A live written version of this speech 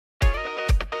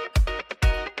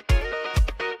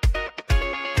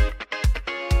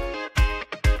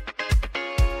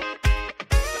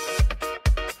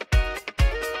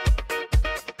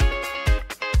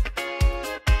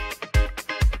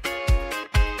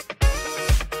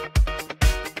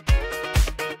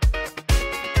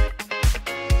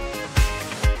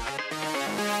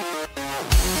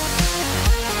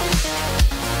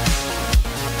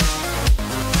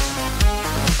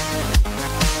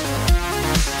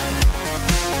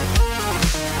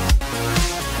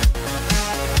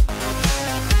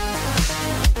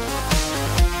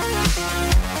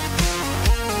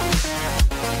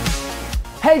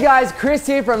Hey guys, Chris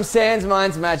here from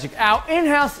SansMinds Magic. Our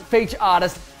in-house feature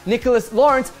artist, Nicholas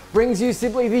Lawrence, brings you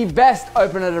simply the best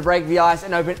opener to break the ice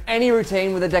and open any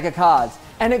routine with a deck of cards.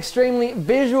 An extremely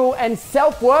visual and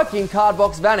self-working card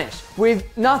box vanish. With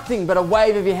nothing but a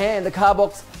wave of your hand, the card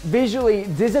box visually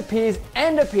disappears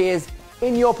and appears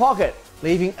in your pocket,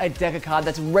 leaving a deck of cards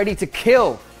that's ready to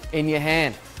kill in your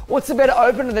hand. What's a better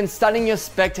opener than stunning your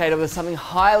spectator with something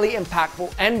highly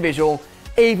impactful and visual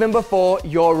even before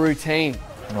your routine?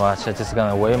 Watch, I'm just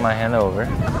gonna wave my hand over.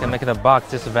 I'm gonna make the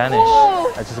box just vanish.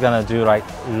 I'm just gonna do like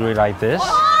this.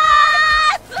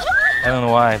 What? I don't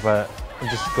know why, but I'll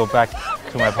just go back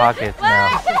to my pocket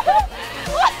now.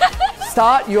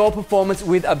 Start your performance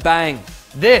with a bang.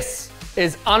 This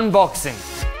is unboxing.